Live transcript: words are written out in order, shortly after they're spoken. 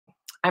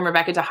I'm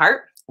Rebecca DeHart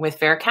with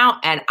Fair Count,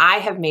 and I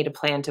have made a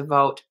plan to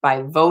vote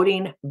by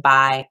voting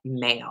by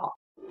mail.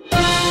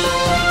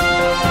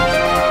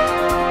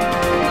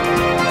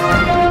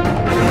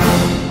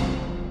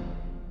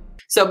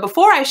 So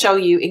before I show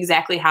you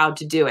exactly how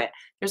to do it,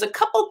 there's a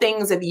couple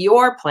things if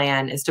your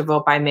plan is to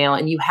vote by mail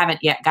and you haven't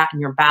yet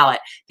gotten your ballot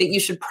that you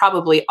should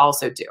probably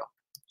also do.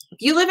 If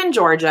you live in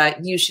Georgia,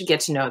 you should get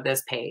to know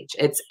this page.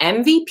 It's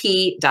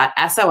mvp.sos.ga.gov.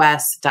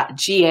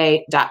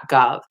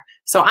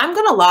 So I'm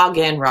going to log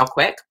in real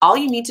quick. All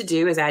you need to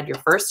do is add your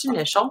first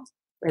initial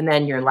and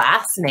then your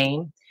last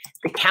name,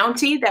 the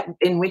county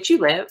in which you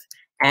live,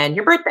 and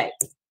your birthday,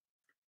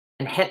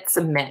 and hit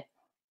submit.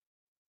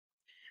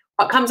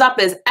 What comes up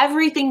is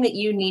everything that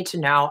you need to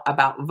know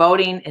about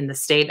voting in the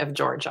state of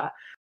Georgia.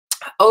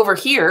 Over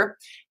here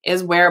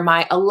is where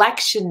my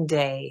election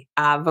day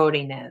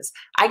voting is.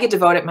 I get to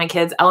vote at my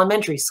kids'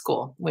 elementary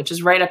school, which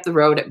is right up the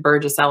road at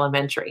Burgess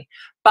Elementary.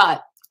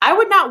 But I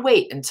would not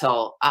wait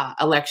until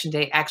election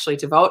day actually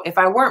to vote. If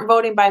I weren't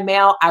voting by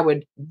mail, I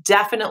would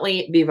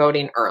definitely be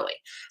voting early.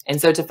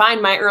 And so to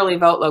find my early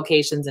vote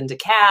locations in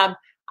DeKalb,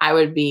 I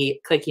would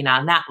be clicking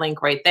on that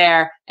link right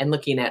there and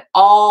looking at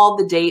all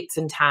the dates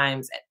and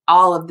times at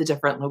all of the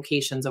different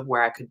locations of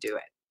where I could do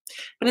it.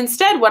 But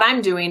instead, what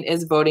I'm doing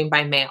is voting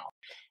by mail.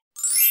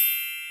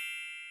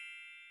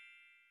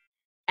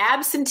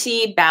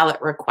 Absentee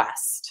ballot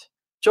request.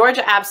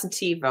 Georgia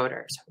absentee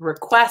voters,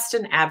 request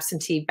an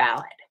absentee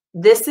ballot.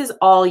 This is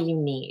all you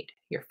need.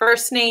 Your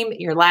first name,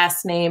 your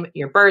last name,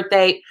 your birth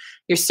date,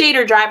 your state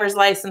or driver's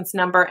license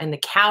number, and the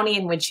county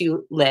in which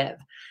you live.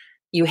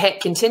 You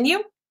hit continue.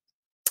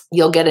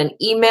 You'll get an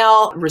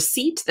email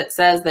receipt that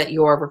says that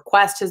your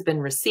request has been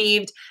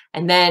received,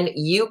 and then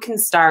you can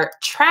start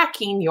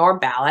tracking your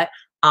ballot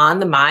on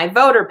the My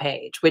Voter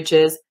page, which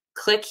is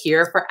click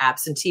here for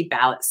absentee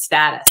ballot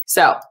status.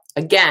 So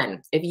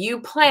again, if you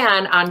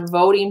plan on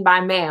voting by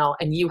mail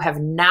and you have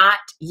not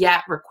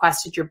yet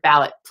requested your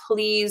ballot,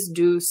 please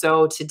do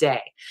so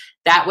today.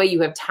 That way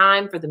you have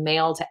time for the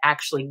mail to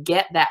actually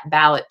get that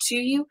ballot to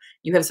you.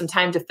 You have some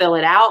time to fill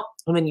it out,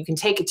 and then you can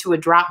take it to a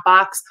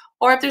Dropbox,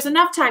 or if there's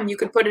enough time, you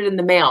could put it in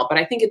the mail. But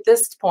I think at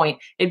this point,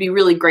 it'd be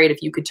really great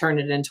if you could turn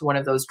it into one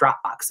of those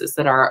Dropboxes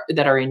that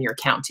are in your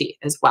county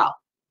as well.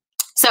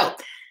 So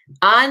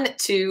on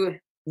to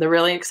the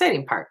really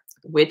exciting part,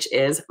 which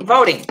is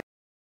voting.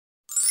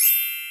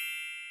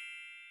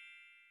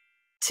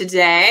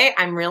 Today,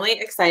 I'm really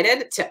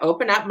excited to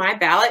open up my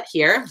ballot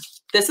here.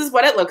 This is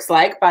what it looks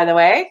like, by the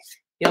way.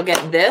 You'll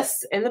get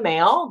this in the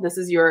mail. This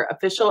is your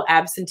official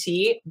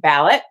absentee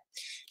ballot.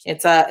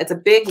 It's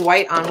a big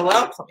white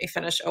envelope. Let me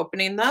finish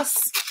opening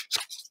this.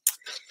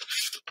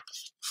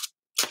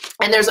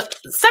 And there's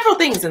several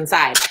things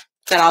inside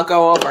that I'll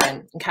go over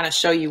and kind of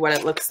show you what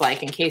it looks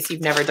like in case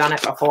you've never done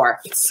it before.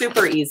 It's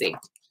super easy.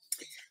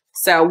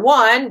 So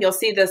one, you'll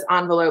see this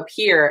envelope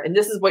here, and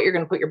this is what you're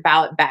going to put your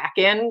ballot back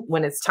in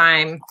when it's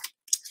time.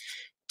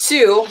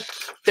 Two,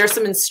 there's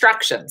some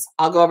instructions.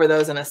 I'll go over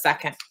those in a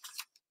second.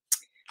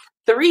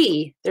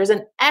 Three, there's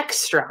an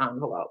extra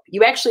envelope.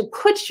 You actually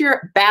put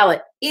your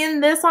ballot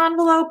in this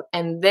envelope,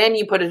 and then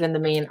you put it in the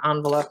main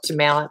envelope to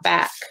mail it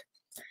back.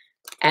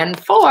 And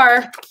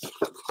four,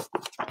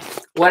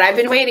 what I've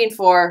been waiting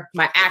for,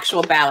 my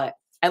actual ballot.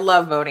 I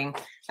love voting.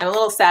 I'm a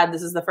little sad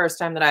this is the first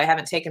time that I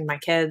haven't taken my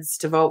kids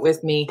to vote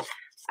with me.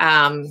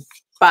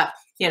 But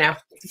you know,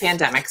 it's a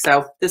pandemic.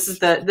 So this is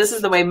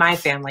the way my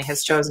family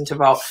has chosen to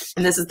vote.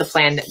 And this is the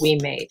plan that we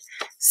made.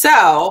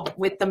 So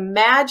with the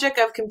magic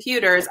of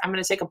computers, I'm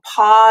going to take a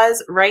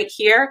pause right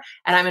here,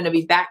 and I'm going to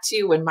be back to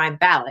you when my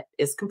ballot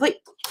is complete.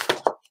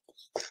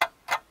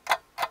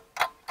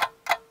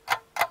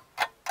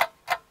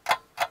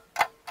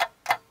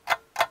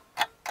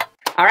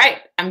 All right,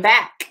 I'm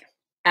back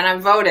and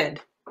I've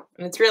voted.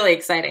 And it's really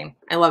exciting.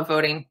 I love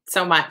voting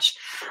so much.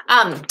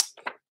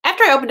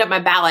 After I opened up my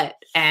ballot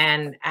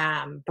and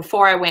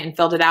before I went and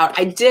filled it out,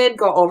 I did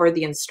go over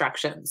the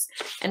instructions.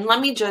 And let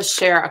me just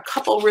share a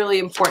couple really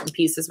important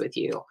pieces with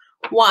you.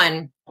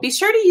 One, be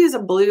sure to use a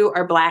blue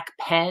or black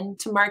pen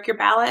to mark your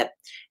ballot,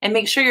 and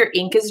make sure your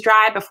ink is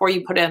dry before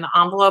you put it in the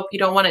envelope. You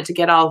don't want it to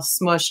get all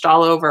smushed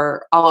all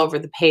over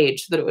the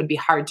page so that it would be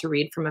hard to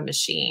read from a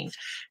machine.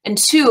 And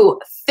two,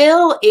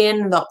 fill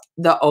in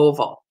the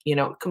oval,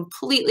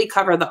 completely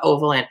cover the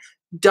oval in.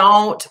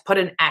 Don't put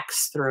an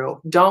X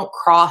through. Don't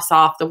cross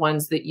off the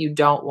ones that you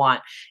don't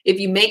want. If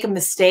you make a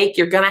mistake,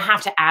 you're going to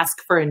have to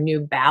ask for a new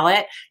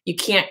ballot. You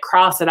can't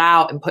cross it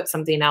out and put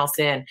something else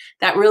in.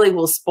 That really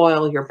will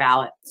spoil your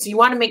ballot. So you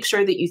want to make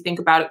sure that you think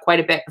about it quite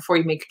a bit before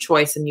you make a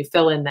choice and you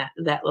fill in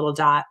that little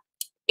dot.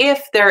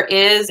 If there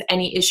is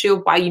any issue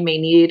why you may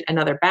need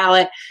another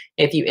ballot,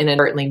 if you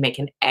inadvertently make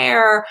an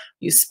error,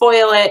 you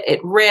spoil it,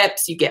 it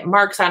rips, you get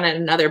marks on it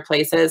in other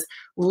places,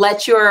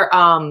 let your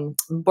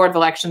Board of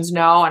Elections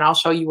know, and I'll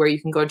show you where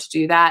you can go to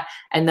do that,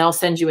 and they'll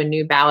send you a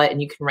new ballot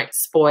and you can write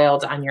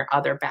spoiled on your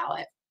other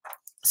ballot.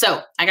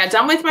 So I got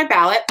done with my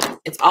ballot.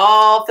 It's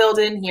all filled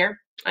in here.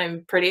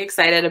 I'm pretty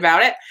excited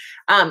about it.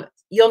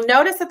 you'll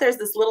notice that there's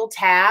this little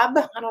tab.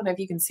 I don't know if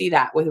you can see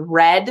that with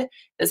red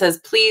that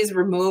says, please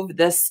remove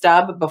this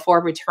stub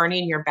before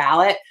returning your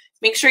ballot.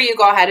 Make sure you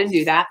go ahead and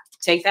do that.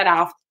 Take that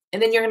off.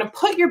 And then you're going to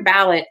put your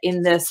ballot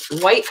in this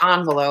white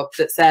envelope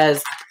that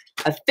says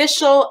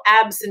official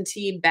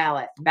absentee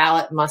ballot.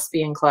 Ballot must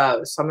be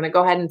enclosed. So I'm going to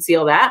go ahead and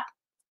seal that.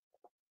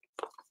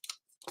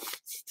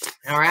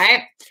 All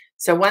right.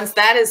 So once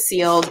that is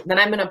sealed, then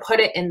I'm going to put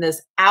it in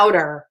this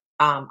outer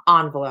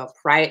envelope,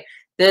 right?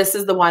 This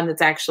is the one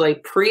that's actually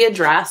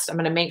pre-addressed. I'm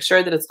going to make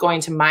sure that it's going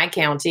to my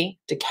county,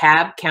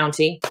 DeKalb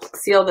County.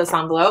 Seal this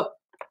envelope.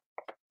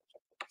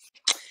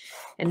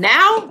 And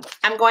now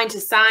I'm going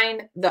to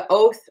sign the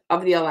oath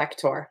of the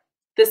elector.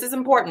 This is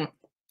important.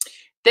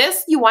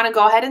 This you want to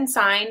go ahead and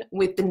sign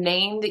with the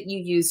name that you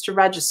use to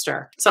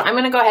register. So I'm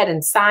going to go ahead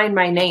and sign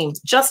my name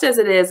just as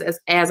it is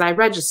as I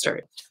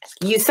registered.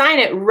 You sign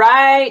it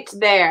right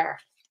there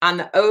on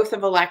the oath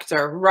of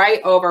elector,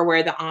 right over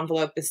where the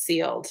envelope is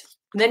sealed.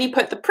 And then you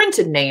put the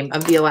printed name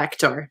of the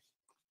elector.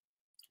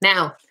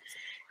 Now,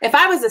 if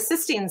I was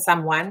assisting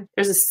someone,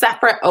 there's a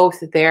separate oath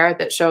there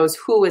that shows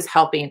who is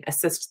helping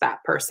assist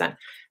that person.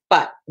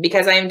 But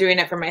because I am doing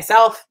it for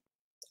myself,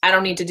 I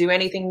don't need to do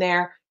anything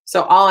there.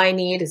 So all I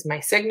need is my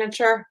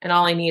signature and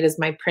all I need is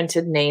my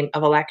printed name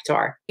of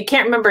elector. You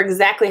can't remember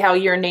exactly how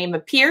your name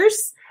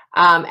appears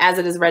as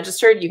it is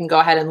registered. You can go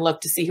ahead and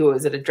look to see who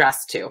is it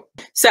addressed to.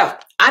 So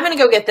I'm going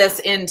to go get this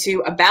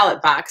into a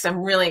ballot box.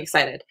 I'm really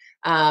excited.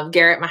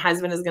 Garrett, my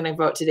husband, is going to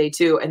vote today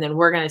too. And then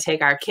we're going to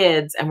take our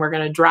kids and we're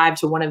going to drive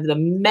to one of the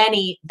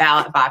many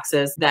ballot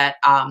boxes that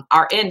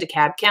are in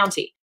DeKalb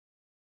County.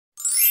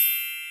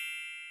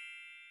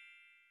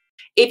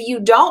 If you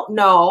don't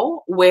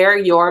know where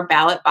your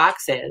ballot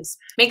box is,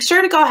 make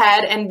sure to go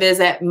ahead and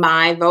visit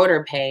my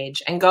voter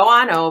page and go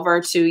on over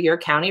to your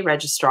county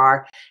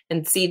registrar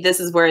and see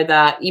this is where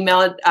the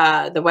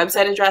the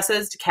website address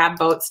is,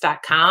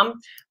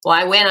 DeKalbVotes.com. Well,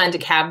 I went on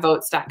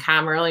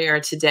DeKalbVotes.com earlier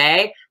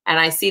today and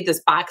I see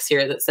this box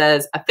here that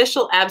says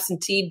official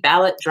absentee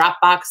ballot drop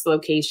box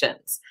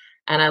locations.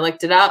 And I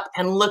looked it up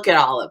and look at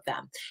all of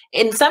them.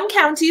 In some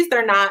counties,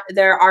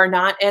 there are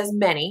not as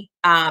many,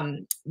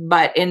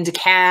 but in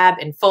DeKalb,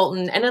 in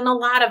Fulton, and in a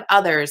lot of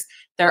others,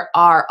 there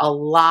are a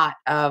lot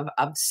of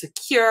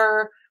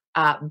secure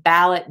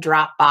ballot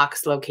drop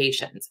box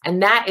locations.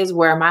 And that is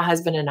where my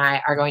husband and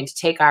I are going to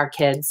take our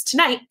kids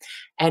tonight.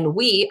 And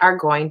we are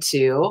going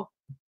to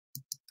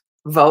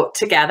vote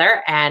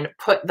together and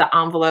put the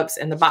envelopes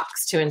in the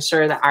box to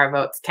ensure that our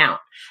votes count.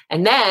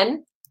 And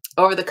then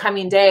over the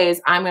coming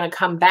days, I'm going to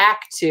come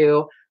back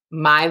to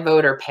my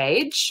voter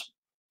page.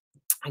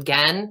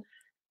 Again,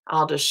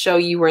 I'll just show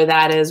you where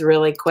that is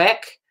really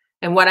quick.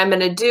 And what I'm going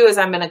to do is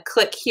I'm going to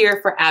click here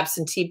for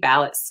absentee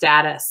ballot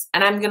status.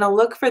 And I'm going to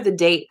look for the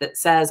date that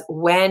says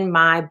when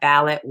my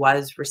ballot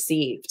was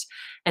received.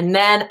 And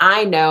then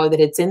I know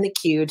that it's in the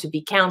queue to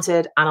be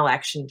counted on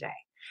election day.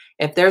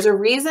 If there's a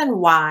reason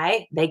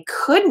why they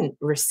couldn't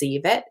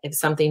receive it, if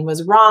something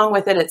was wrong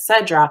with it,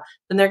 etc.,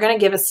 then they're going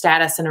to give a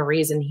status and a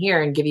reason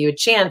here and give you a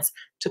chance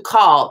to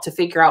call to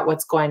figure out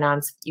what's going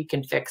on so you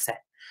can fix it.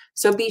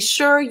 So be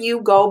sure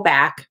you go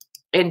back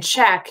and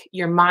check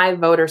your My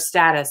Voter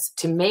status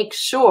to make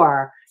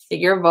sure that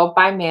your vote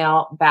by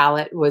mail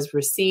ballot was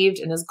received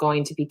and is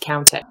going to be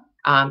counted.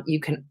 You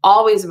can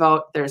always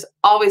vote. There's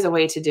always a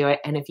way to do it.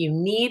 And if you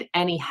need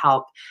any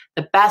help,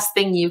 the best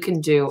thing you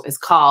can do is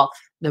call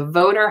the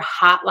voter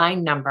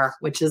hotline number,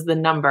 which is the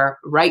number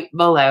right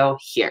below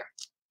here.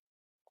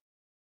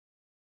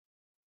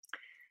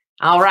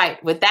 All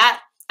right, with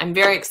that, I'm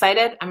very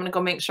excited. I'm gonna go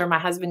make sure my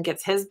husband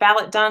gets his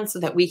ballot done so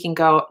that we can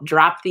go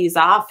drop these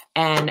off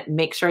and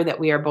make sure that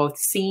we are both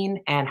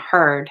seen and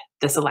heard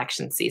this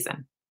election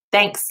season.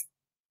 Thanks.